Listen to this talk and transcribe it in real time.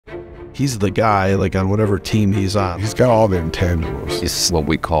he's the guy, like, on whatever team he's on. He's got all the intangibles. It's what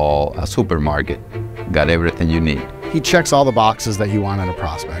we call a supermarket. Got everything you need. He checks all the boxes that you want in a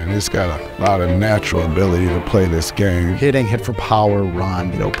prospect. And he's got a lot of natural ability to play this game. Hitting, hit for power,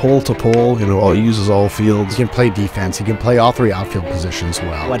 run. You know, pole to pole, you know, he uses all fields. He can play defense. He can play all three outfield positions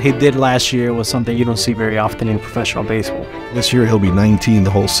well. What he did last year was something you don't see very often in professional baseball. This year he'll be 19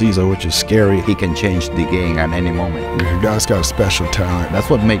 the whole season, which is scary. He can change the game at any moment. The guy's got special talent. That's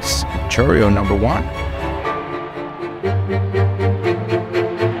what makes Chourio #1.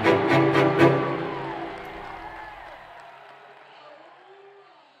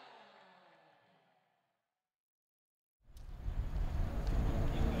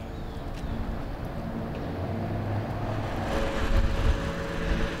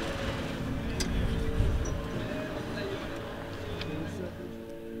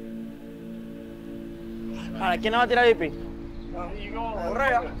 ¿A quién va a tirar el pi?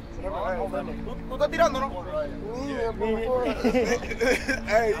 Correa. ¿Tú estás tirando, no?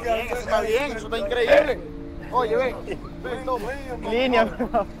 Está bien, eso está increíble. Oye, ven. Línea.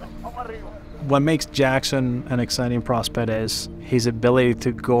 What makes Jackson an exciting prospect is his ability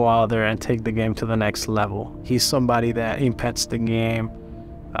to go out there and take the game to the next level. He's somebody that impacts the game,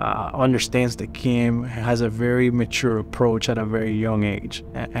 understands the game, has a very mature approach at a very young age.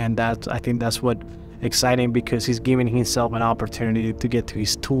 And that, I think that's what exciting, because he's giving himself an opportunity to get to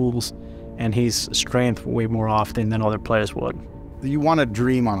his tools and his strength way more often than other players would. You want to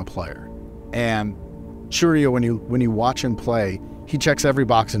dream on a player. And Chourio, when you watch him play, he checks every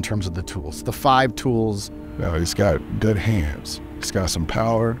box in terms of the tools. The 5 tools. No, he's got good hands. He's got some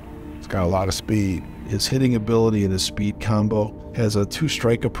power. He's got a lot of speed. His hitting ability and his speed combo has a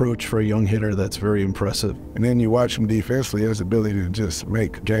 2-strike approach for a young hitter that's very impressive. And then you watch him defensively, his ability to just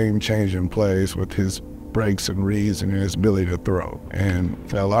make game-changing plays with his breaks and reads and his ability to throw. And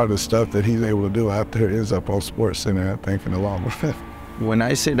a lot of the stuff that he's able to do out there is up on SportsCenter, I think, in the long run. When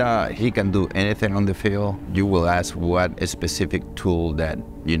I say that he can do anything on the field, you will ask what a specific tool that,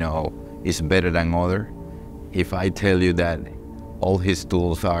 you know, is better than other. If I tell you that all his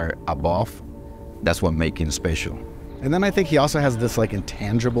tools are above, that's what makes him special. And then I think he also has this like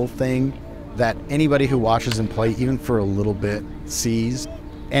intangible thing that anybody who watches him play, even for a little bit, sees.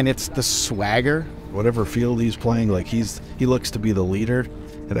 And it's the swagger. Whatever field he's playing, like he looks to be the leader.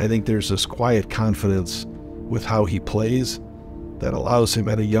 And I think there's this quiet confidence with how he plays that allows him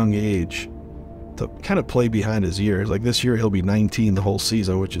at a young age to kind of play behind his ears. Like this year he'll be 19 the whole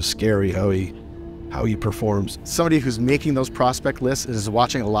season, which is scary how he performs. Somebody who's making those prospect lists is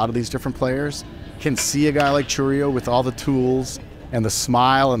watching a lot of these different players, can see a guy like Chourio with all the tools and the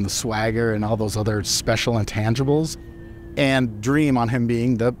smile and the swagger and all those other special intangibles, and dream on him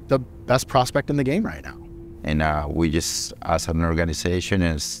being the best prospect in the game right now. And we just, as an organization,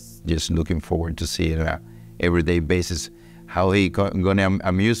 is just looking forward to see it on an everyday basis how he gonna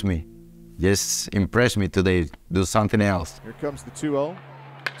amuse me. Just impress me today, do something else. Here comes the 2-0.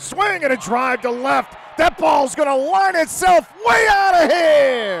 Swing and a drive to left. That ball's gonna line itself way out of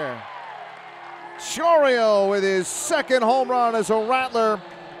here. Chourio with his second home run as a Rattler,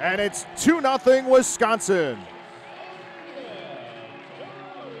 and it's 2-0 Wisconsin.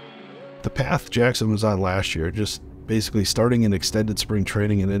 The path Jackson was on last year, just basically starting in extended spring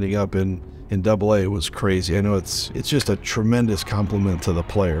training and ending up in AA, was crazy. I know it's just a tremendous compliment to the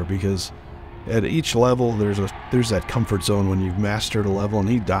player, because at each level there's that comfort zone when you've mastered a level, and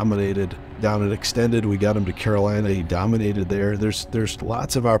he dominated down at extended. We got him to Carolina, he dominated there. There's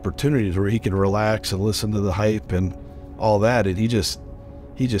lots of opportunities where he can relax and listen to the hype and all that, and he just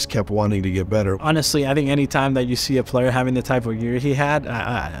kept wanting to get better. Honestly, I think any time that you see a player having the type of year he had,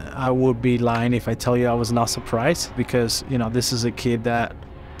 I would be lying if I tell you I was not surprised, because, you know, this is a kid that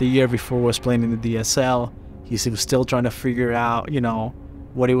the year before was playing in the DSL. He was still trying to figure out, you know,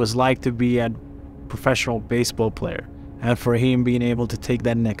 what it was like to be a professional baseball player. And for him being able to take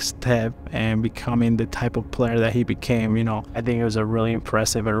that next step and becoming the type of player that he became, you know, I think it was a really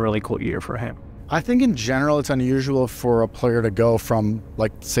impressive and really cool year for him. I think in general it's unusual for a player to go from,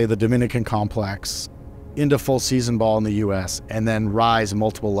 like, say, the Dominican complex into full season ball in the US and then rise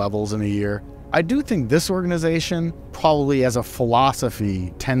multiple levels in a year. I do think this organization probably as a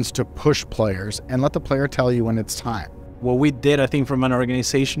philosophy tends to push players and let the player tell you when it's time. What we did, I think, from an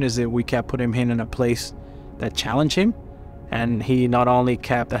organization is that we kept putting him in a place that challenged him, and he not only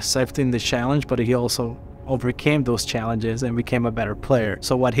kept accepting the challenge, but he also overcame those challenges and became a better player.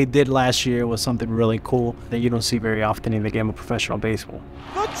 So what he did last year was something really cool that you don't see very often in the game of professional baseball.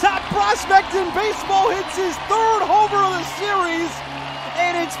 The top prospect in baseball hits his 3rd homer of the series,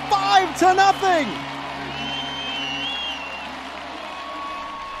 and it's 5-0.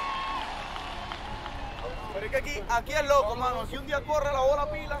 Pero es que aquí es loco, mano. Si un día corre la bola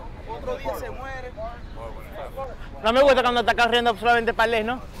pila, otro día se muere. No me gusta cuando está corriendo solamente parlés,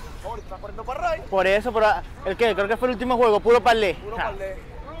 ¿no? Está corriendo para Ray. Por eso, pero ¿el qué? Creo que fue el último juego, puro parlés. Puro parlés.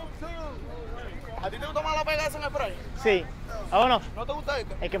 ¿A ti te gusta más la pega esa en el spray? Sí. ¿Vámonos? ¿No te gusta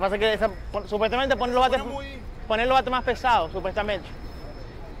este? El que pasa es que supuestamente poner los bates más pesados, supuestamente.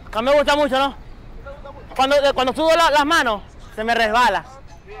 No me gusta mucho, ¿no? Cuando subo las manos, se me resbala.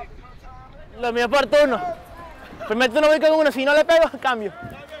 Lo mío es por turno. Primer turno voy con uno, si no le pego, cambio.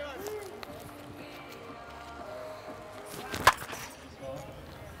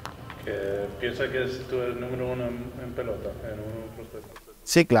 ¿Piensa que tú eres el número uno en pelota, en un prospecto?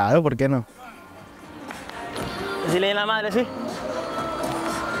 Sí, claro, ¿por qué no? Si le di la madre, sí.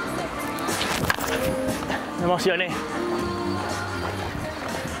 Me emocioné.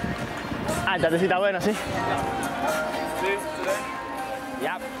 Ah, el tatecita bueno, sí.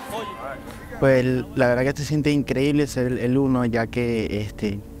 Ya. Pues la verdad que se siente increíble ser el uno, ya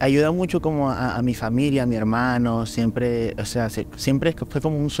que ayuda mucho como a mi familia, a mi hermano, siempre, o sea, siempre fue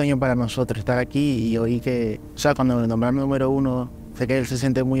como un sueño para nosotros estar aquí y oí que, o sea, cuando me nombraron número uno, sé que él se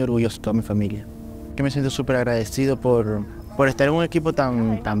siente muy orgulloso, toda mi familia. Que me siento súper agradecido por estar en un equipo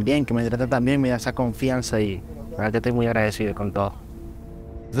tan bien, que me trata tan bien, me da esa confianza y la verdad que estoy muy agradecido con todo.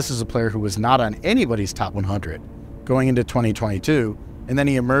 This is a player who was not on anybody's top 100 going into 2022, and then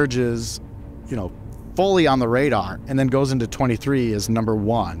he emerges, you know, fully on the radar, and then goes into 23 as number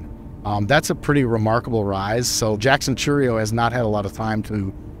 1. That's a pretty remarkable rise. So Jackson Chourio has not had a lot of time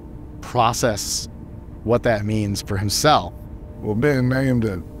to process what that means for himself. Well, being named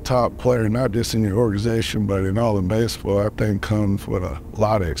a top player, not just in your organization, but in all of baseball, I think comes with a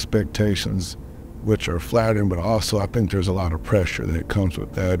lot of expectations, which are flattering, but also I think there's a lot of pressure that comes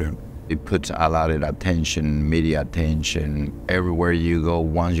with that. And it puts a lot of attention, media attention. Everywhere you go,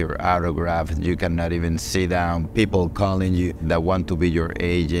 want your autograph, you cannot even sit down. People calling you that want to be your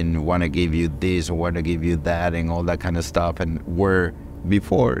agent, want to give you this, want to give you that, and all that kind of stuff. And where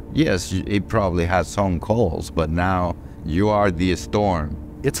before, yes, it probably has some calls, but now you are the storm.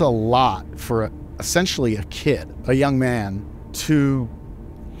 It's a lot for essentially a kid, a young man, to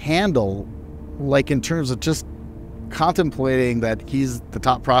handle, like in terms of just contemplating that he's the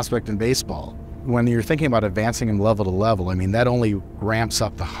top prospect in baseball. When you're thinking about advancing him level to level, I mean, that only ramps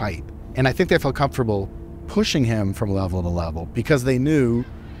up the hype. And I think they felt comfortable pushing him from level to level because they knew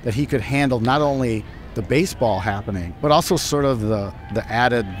that he could handle not only the baseball happening, but also sort of the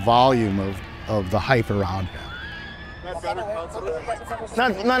added volume of the hype around him. No.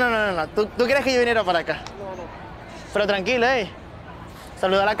 ¿Tú quieres que yo viniera para acá? Pero tranquilo,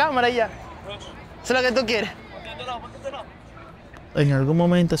 saluda a la cámara y ya. Eso es lo que tú quieres. En algún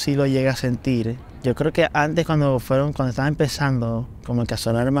momento sí lo llegué a sentir. Yo creo que antes cuando estaba empezando, como que a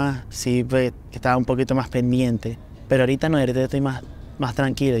sonar más, sí que estaba un poquito más pendiente. Pero ahorita no, ahorita estoy más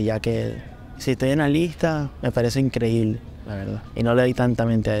tranquilo, ya que si estoy en la lista, me parece increíble, la verdad. Y no le doy tanta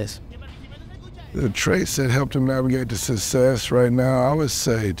mente a eso. The traits that helped him navigate to success right now, I would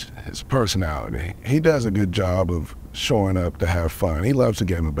say his personality. He does a good job of showing up to have fun. He loves the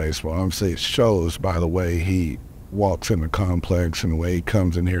game of baseball. I'm saying it shows by the way he walks in the complex and the way he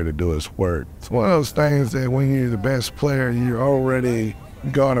comes in here to do his work. It's one of those things that when you're the best player, you're already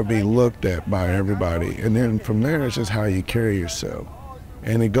gonna be looked at by everybody. And then from there, it's just how you carry yourself.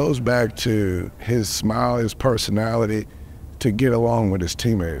 And it goes back to his smile, his personality, to get along with his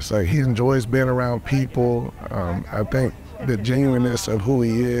teammates. Like, he enjoys being around people. I think the genuineness of who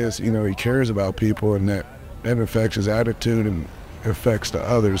he is, you know, he cares about people, and that affects his attitude and affects the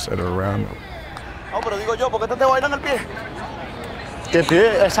others that are around him. No, pero digo yo, ¿por qué te bailan el pie? Que el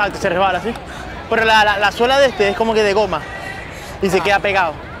pie, exacto, se resbala, ¿sí? Pero la suela de es como que de goma y se queda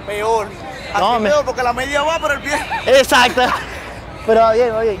pegado. Peor. Así peor, porque la media va por el pie. Exacto. Pero va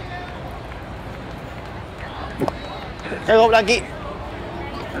bien.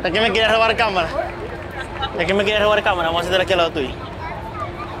 Aquí me quieres robar cámara. Vamos a hacer aquí al lado tuyo.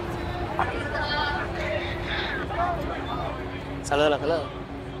 Saludos.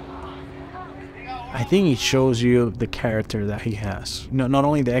 I think it shows you the character that he has. Not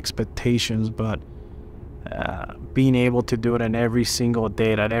only the expectations, but being able to do it in every single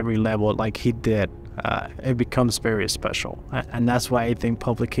day at every level like he did. It becomes very special. And that's why I think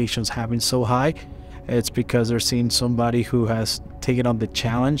publications have been so high. It's because they're seeing somebody who has taken on the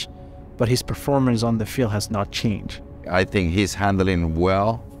challenge, but his performance on the field has not changed. I think he's handling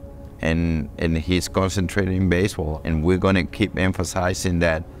well, and he's concentrating in baseball, and we're going to keep emphasizing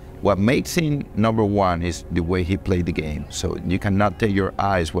that. What makes him number one is the way he played the game. So you cannot take your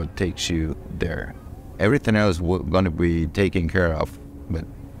eyes what takes you there. Everything else we're going to be taken care of, but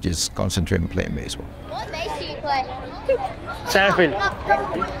just concentrate on playing baseball. Centerfield.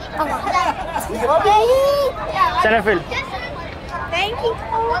 Centerfield. Thank you.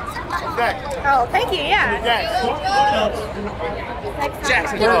 Oh, thank you, yeah.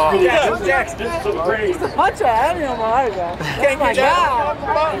 Jackson. Jackson. Punch out of him, oh my God.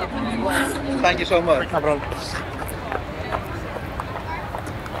 Thank you so much. No problem.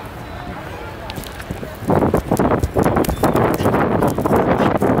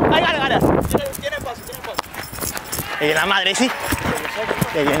 Ay, gana. Tiene paso. Le dio en la madre, sí.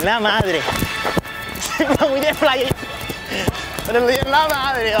 Le dio en la madre. Muy de playa. Pero le dio en la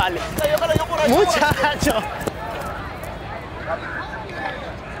madre, vale. Muchacho.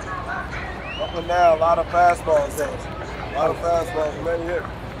 Up and down, a lot of fastballs there. A lot of fastballs, many hit.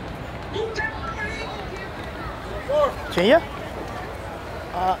 ¿Chinilla?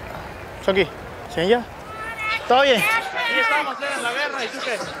 Chucky, ¿chinilla? ¿Todo bien? Aquí estamos en la guerra, ¿y tú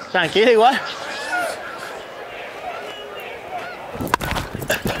qué? Tranquilo, igual.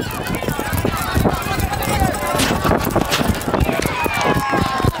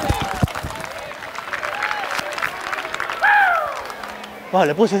 Wow,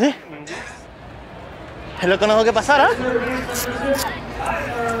 le puse, ¿sí? Es lo que nos dejó que pasar, ¿ah?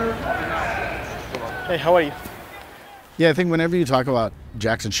 Hey, how are you? Yeah, I think whenever you talk about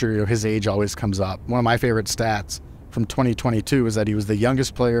Jackson Chourio, his age always comes up. One of my favorite stats from 2022 is that he was the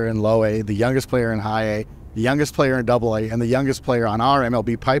youngest player in low A, the youngest player in high A, the youngest player in double A, and the youngest player on our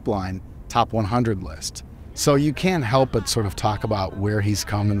MLB Pipeline top 100 list. So you can't help but sort of talk about where he's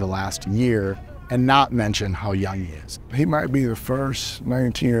come in the last year and not mention how young he is. He might be the first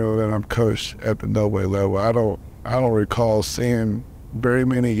 19-year-old that I'm coached at the double-A level. I don't recall seeing very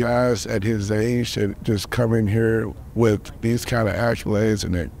many guys at his age that just come in here with these kind of accolades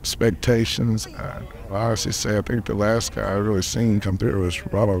and expectations. I honestly say I think the last guy I really seen come through was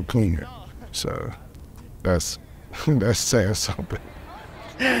Ronald Acuna. So that's saying something.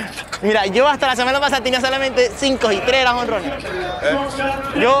 Mira, yo hasta la semana pasada tenía solamente 5 y 3 eran jonrones.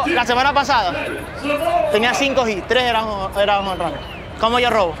 Yo la semana pasada tenía 5 y 3 eran jonrones. ¿Cómo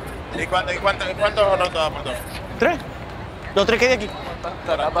yo robo? ¿Y cuántos jonrones te das por todo? 3. Los 3 que de aquí.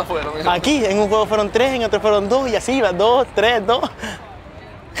 Aquí, en un juego fueron 3, en otro fueron 2 y así iba, 2, 3, 2.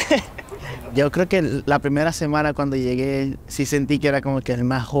 Yo creo que la primera semana cuando llegué sí sentí que era como que el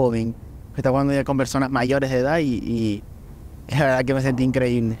más joven. Estaba jugando ya con personas mayores de edad y la verdad que me sentí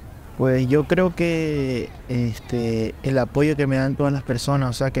increíble. Pues yo creo que el apoyo que me dan todas las personas,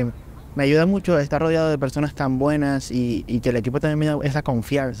 o sea que me ayuda mucho a estar rodeado de personas tan buenas y que el equipo también me da esa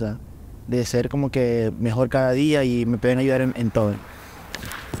confianza de ser como que mejor cada día y me pueden ayudar en todo.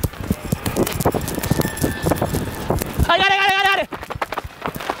 ¡Ay, gane!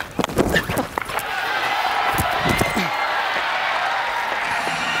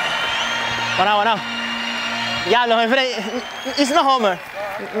 Bueno. Ya, los enfrente. It's no homer.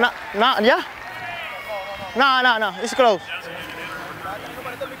 No, ¿ya? No, it's close.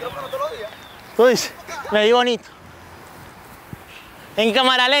 Tú dices, me di bonito. En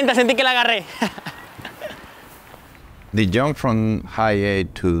cámara lenta sentí que la agarré. The jump from high A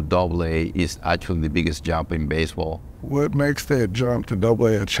to double A is actually the biggest jump in baseball. What makes that jump to double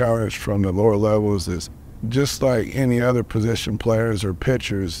A a challenge from the lower levels is just like any other position players or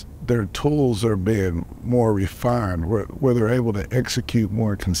pitchers, their tools are being more refined, where they're able to execute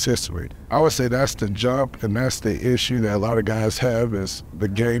more consistently. I would say that's the jump, and that's the issue that a lot of guys have is the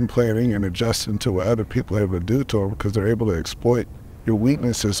game planning and adjusting to what other people are able to do to them because they're able to exploit your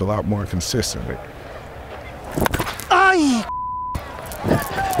weaknesses a lot more consistently. ¡Ay!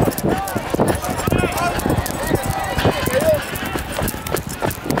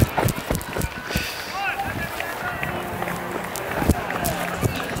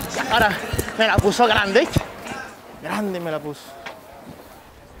 Ahora me la puso grande. Grande me la puso.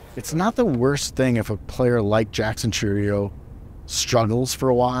 It's not the worst thing if a player like Jackson Chourio struggles for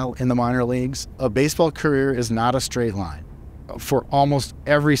a while in the minor leagues. A baseball career is not a straight line for almost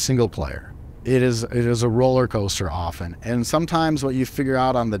every single player. It is a roller coaster often. And sometimes what you figure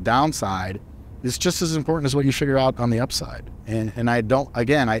out on the downside is just as important as what you figure out on the upside. And I don't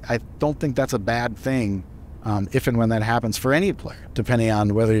think that's a bad thing if and when that happens for any player, depending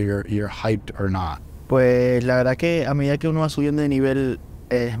on whether you're hyped or not. Pues la verdad que a medida que uno va subiendo de nivel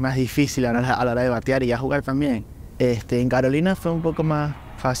es más difícil a la hora de batear y a jugar también. En Carolina fue un poco más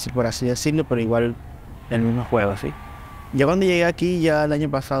fácil, por así decirlo, pero igual el mismo juego, ¿sí? Ya cuando llegué aquí, ya el año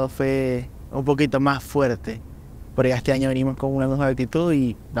pasado fue un poquito más fuerte, pero ya este año venimos con una nueva actitud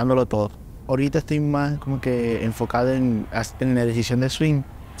y dándolo todo. Ahorita estoy más como que enfocado en la decisión de swing,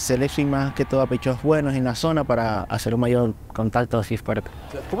 ser el swing más que todo a pechos buenos en la zona para hacer un mayor contacto así fuerte.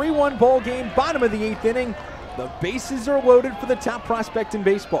 3-1 ball game, bottom of the 8th inning. The bases are loaded for the top prospect in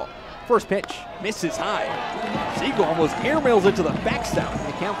baseball. First pitch, misses high. Siegel almost airmails it to the backstop.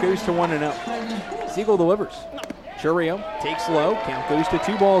 The count goes to 1-0. Siegel delivers. Chourio takes low. Count goes to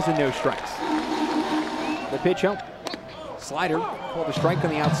 2 balls and no strikes. The pitch home. Slider called a strike on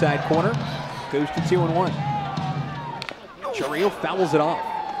the outside corner. Goes to 2-1. Chourio fouls it off.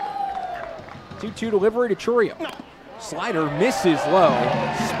 2-2 delivery to Chourio. Slider misses low.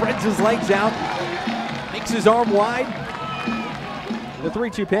 Spreads his legs out. Makes his arm wide. The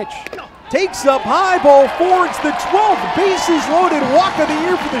 3-2 pitch. Takes up high, ball 4. It's the 12th bases loaded walk of the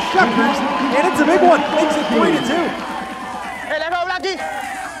year for the Shuckers, and it's a big one. Makes it 3-2.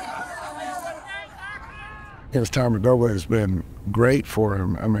 His time at Double A has been great for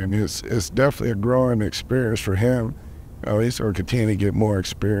him. I mean, it's definitely a growing experience for him. He's going to continue to get more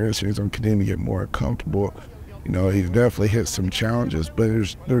experience. He's going to continue to get more comfortable. You know, he's definitely hit some challenges, but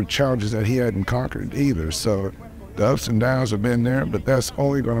there are challenges that he hadn't conquered either. So the ups and downs have been there, but that's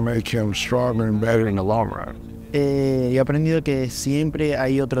only going to make him stronger and better in the long run. Yo he aprendido que siempre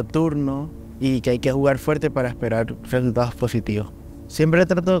hay otro turno y que hay que jugar fuerte para esperar resultados positivos. Siempre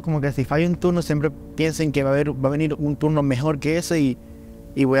trato como que si falla un turno, siempre piensen que va a venir un turno mejor que ese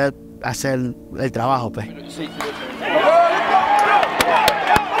y voy a hacer el trabajo, pues. ¡Triple!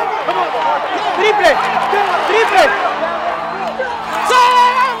 ¡Triple!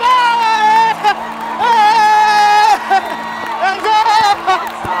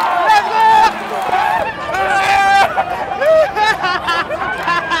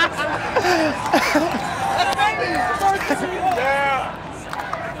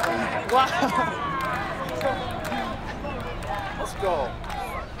 Let's go.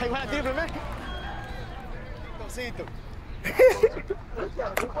 Hey, buena triple, man.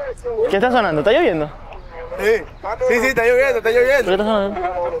 ¿Qué está sonando? ¿Está lloviendo? Sí, sí, está lloviendo, está lloviendo. ¿Por qué está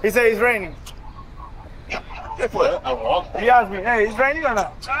sonando? He said it's raining. He asked me, hey, it's raining or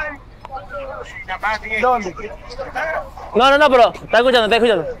not? ¿Dónde? No, pero está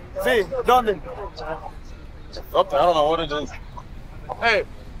escuchando. Sí, ¿dónde? I don't know what it is. Hey,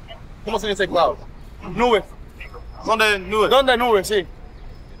 ¿cómo se dice cloud? Nube. ¿Dónde nube? ¿Dónde nube? Sí.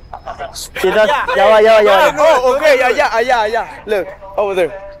 Ya va. Oh, ok, allá. Look, over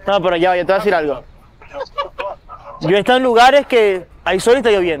there. No, pero ya, te voy a decir algo. Yo he estado en lugares que hay sol y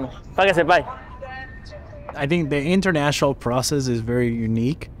está lloviendo, para que sepáis. I think the international process is very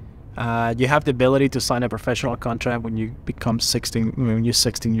unique. You have the ability to sign a professional contract when you become 16, when you're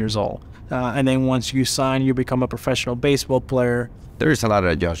 16 years old. And then once you sign, you become a professional baseball player. There is a lot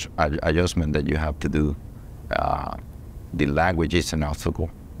of adjustment that you have to do. The language is an obstacle.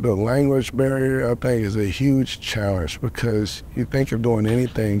 The language barrier, I think, is a huge challenge because you think of doing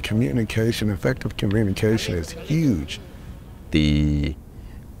anything, communication, effective communication is huge. The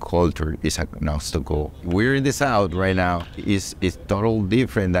culture is an obstacle. We're in the South right now. It's totally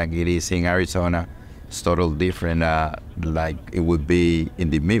different than it is in Arizona. It's totally different like it would be in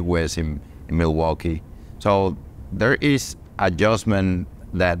the Midwest in Milwaukee. So there is adjustment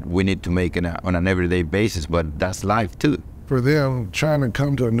that we need to make on an everyday basis, but that's life too. For them, trying to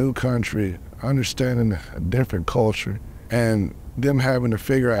come to a new country, understanding a different culture, and them having to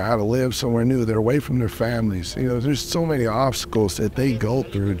figure out how to live somewhere new, they're away from their families. You know, there's so many obstacles that they go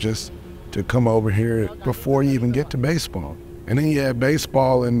through just to come over here before you even get to baseball. And then you have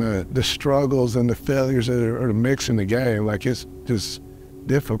baseball and the struggles and the failures that are mixing the game. Like, it's just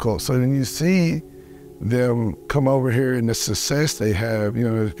difficult. So then you see them come over here and the success they have, you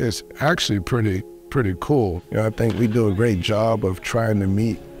know, it's actually pretty cool. You know, I think we do a great job of trying to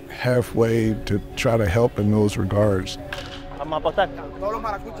meet halfway to try to help in those regards. Vamos a apostar. Todos los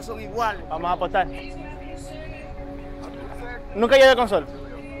maracuchos son iguales. Vamos a apostar. ¿Nunca llegó con sol?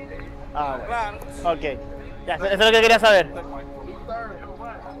 Ah, bueno. Ok. Ya, eso es lo que quería saber.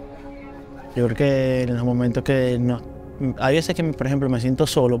 Yo creo que en los momentos que no... Hay veces que, por ejemplo, me siento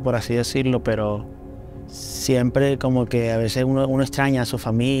solo, por así decirlo, pero siempre como que a veces uno extraña a su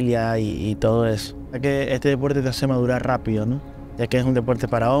familia y todo eso. Ya que este deporte te hace madurar rápido, ¿no? Ya que es un deporte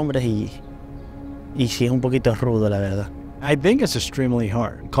para hombres y sí es un poquito rudo, la verdad. I think it's extremely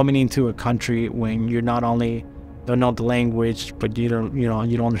hard coming into a country when you're not only don't know the language, but you don't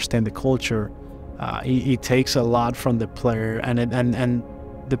understand the culture. It takes a lot from the player and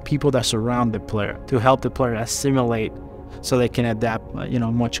the people that surround the player to help the player assimilate so they can adapt,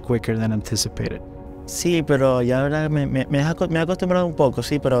 much quicker than anticipated. Sí, pero ya la verdad me he acostumbrado un poco,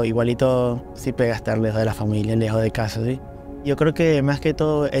 sí, pero igualito sí pega estar lejos de la familia, lejos de casa, sí. Yo creo que más que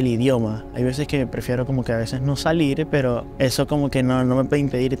todo el idioma. Hay veces que prefiero como que a veces no salir, pero eso como que no me puede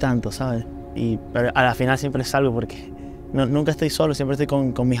impedir tanto, ¿sabes? Pero a la final siempre salgo porque nunca estoy solo, siempre estoy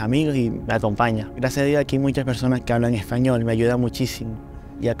con mis amigos y me acompaña. Gracias a Dios aquí hay muchas personas que hablan español, me ayuda muchísimo.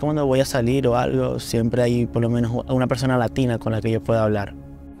 Ya cuando voy a salir o algo, siempre hay por lo menos una persona latina con la que yo pueda hablar.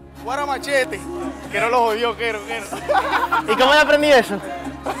 Guara machete, que no lo jodió, quiero. ¿Y cómo le aprendí eso?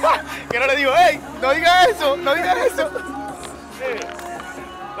 Que no le digo, hey, no digas eso, no digas eso.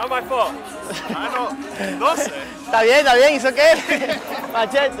 Not my fault. No sé. Está bien, ¿hizo qué?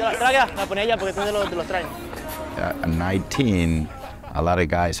 Machete, la ponía allá porque tú te los traes. At 19, a lot of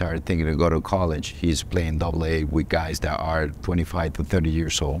guys are thinking to go to college. He's playing AA with guys that are 25 to 30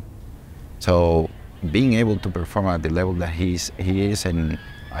 years old. So being able to perform at the level that he is, and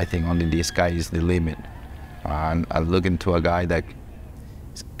I think only the sky is the limit. I'm looking to a guy that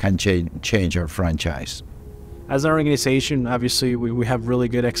can change our franchise. As an organization, obviously, we have really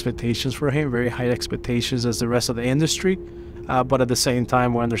good expectations for him, very high expectations as the rest of the industry. But at the same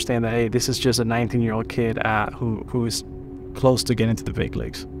time, we understand that, hey, this is just a 19-year-old kid who is close to getting to the big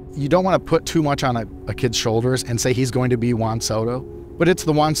leagues. You don't want to put too much on a kid's shoulders and say he's going to be Juan Soto, but it's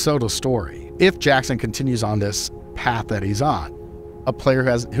the Juan Soto story. If Jackson continues on this path that he's on, a player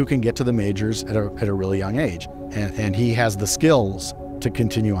who can get to the majors at a really young age, and he has the skills to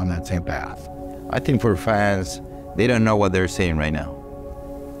continue on that same path. I think for fans, they don't know what they're seeing right now.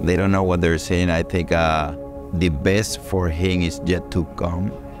 They don't know what they're seeing. I think the best for him is yet to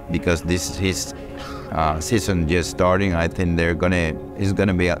come, because this is his season just starting. I think he's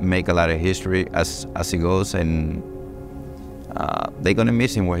gonna make a lot of history as he goes, and they're gonna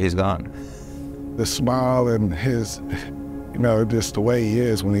miss him where he's gone. The smile and his, just the way he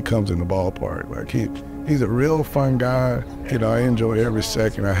is when he comes in the ballpark. Like he's a real fun guy. I enjoy every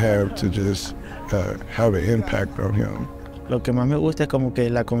second I have to just have an impact on him. Lo que más me gusta es como que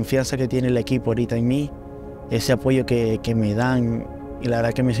la confianza que tiene el equipo ahorita en mí, ese apoyo que me dan, y la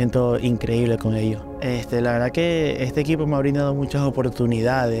verdad que me siento increíble con ellos. La verdad que este equipo me ha brindado muchas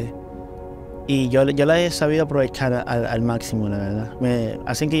oportunidades y yo las he sabido aprovechar al máximo, la verdad.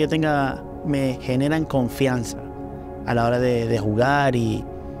 Hacen que me generan confianza a la hora de jugar y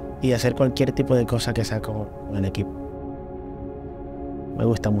hacer cualquier tipo de cosa que sea con el equipo. Me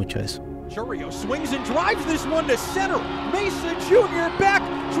gusta mucho eso. Chourio swings and drives this one to center. Mesa Jr. back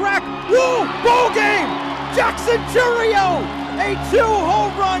track. Whoa! Ball game! Jackson Chourio! A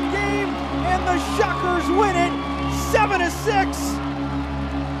 2-home run game, and the Shockers win it 7-6.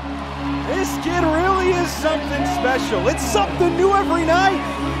 This kid really is something special. It's something new every night.